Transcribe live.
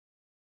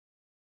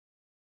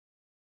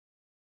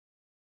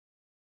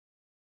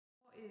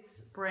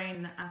is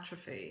brain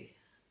atrophy?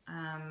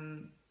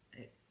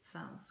 It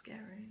sounds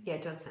scary. Yeah,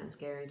 it does sound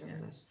scary,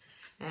 doesn't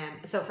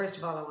it? So first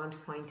of all, I want to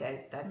point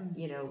out that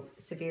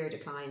severe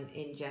decline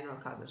in general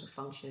cognitive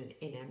function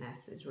in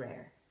MS is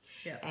rare.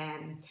 Yeah.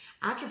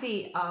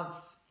 Atrophy of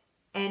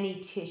any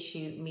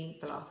tissue means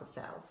the loss of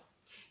cells.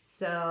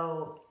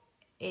 So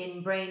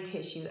in brain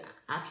tissue,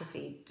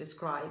 atrophy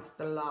describes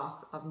the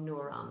loss of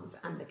neurons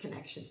and the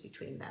connections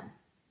between them.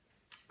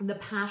 The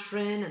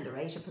pattern and the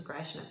rate of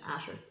progression of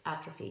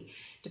atrophy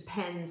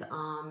depends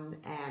on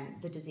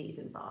the disease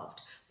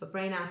involved, but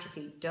brain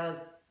atrophy does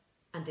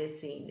and is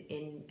seen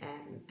in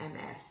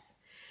MS.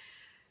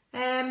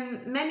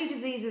 Many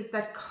diseases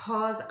that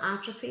cause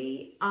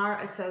atrophy are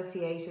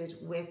associated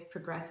with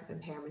progressive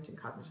impairment in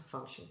cognitive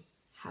function.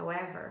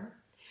 However,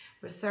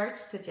 research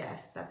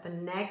suggests that the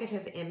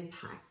negative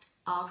impact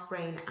of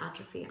brain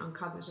atrophy on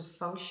cognitive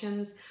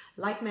functions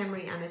like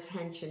memory and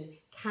attention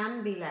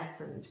can be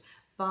lessened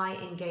by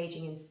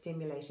engaging in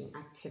stimulating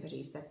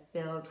activities that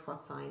build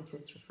what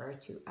scientists refer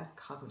to as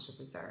cognitive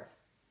reserve.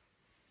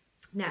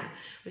 Now,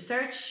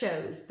 research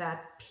shows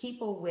that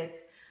people with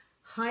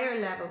higher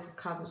levels of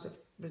cognitive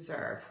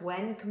reserve,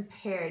 when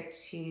compared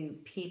to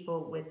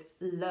people with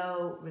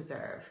low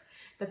reserve,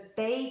 that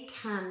they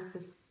can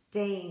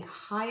sustain a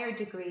higher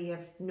degree of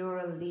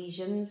neural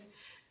lesions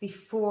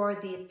before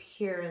the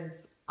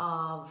appearance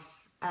of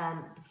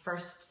the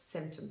first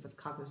symptoms of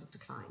cognitive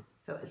decline.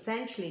 So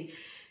essentially,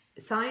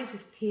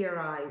 scientists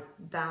theorize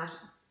that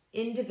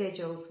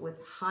individuals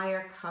with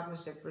higher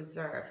cognitive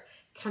reserve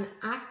can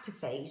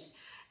activate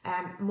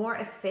more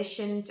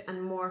efficient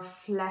and more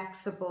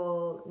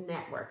flexible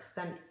networks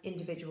than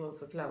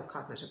individuals with low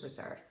cognitive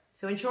reserve.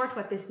 So in short,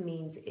 what this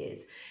means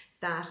is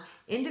that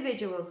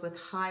individuals with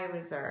high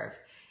reserve,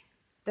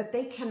 that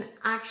they can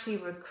actually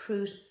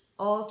recruit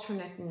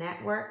alternate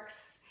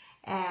networks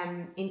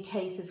in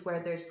cases where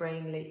there's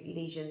brain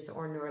lesions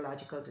or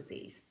neurological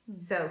disease.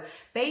 So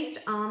based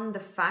on the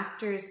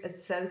factors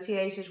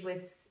associated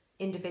with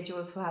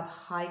individuals who have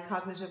high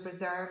cognitive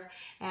reserve,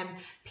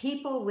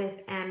 people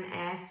with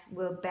MS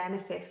will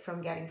benefit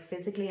from getting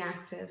physically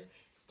active,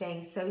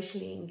 staying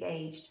socially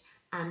engaged,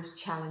 and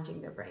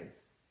challenging their brains.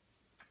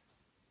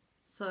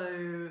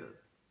 So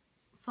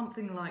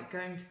something like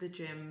going to the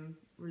gym,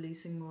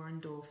 releasing more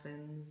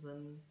endorphins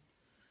and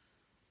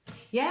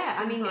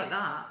things like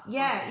that.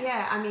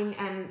 Yeah. I mean,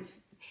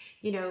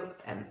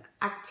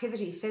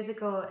 activity,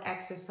 physical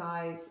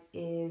exercise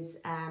is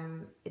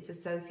it's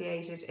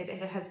associated.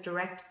 It has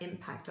direct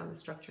impact on the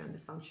structure and the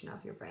function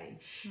of your brain.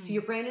 So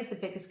your brain is the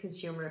biggest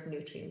consumer of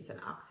nutrients and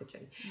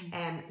oxygen.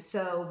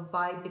 So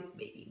by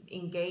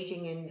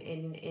engaging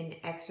in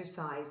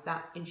exercise,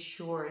 that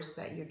ensures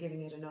that you're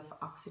giving it enough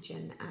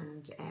oxygen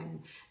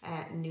and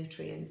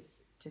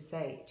nutrients to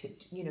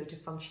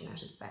function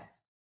at its best.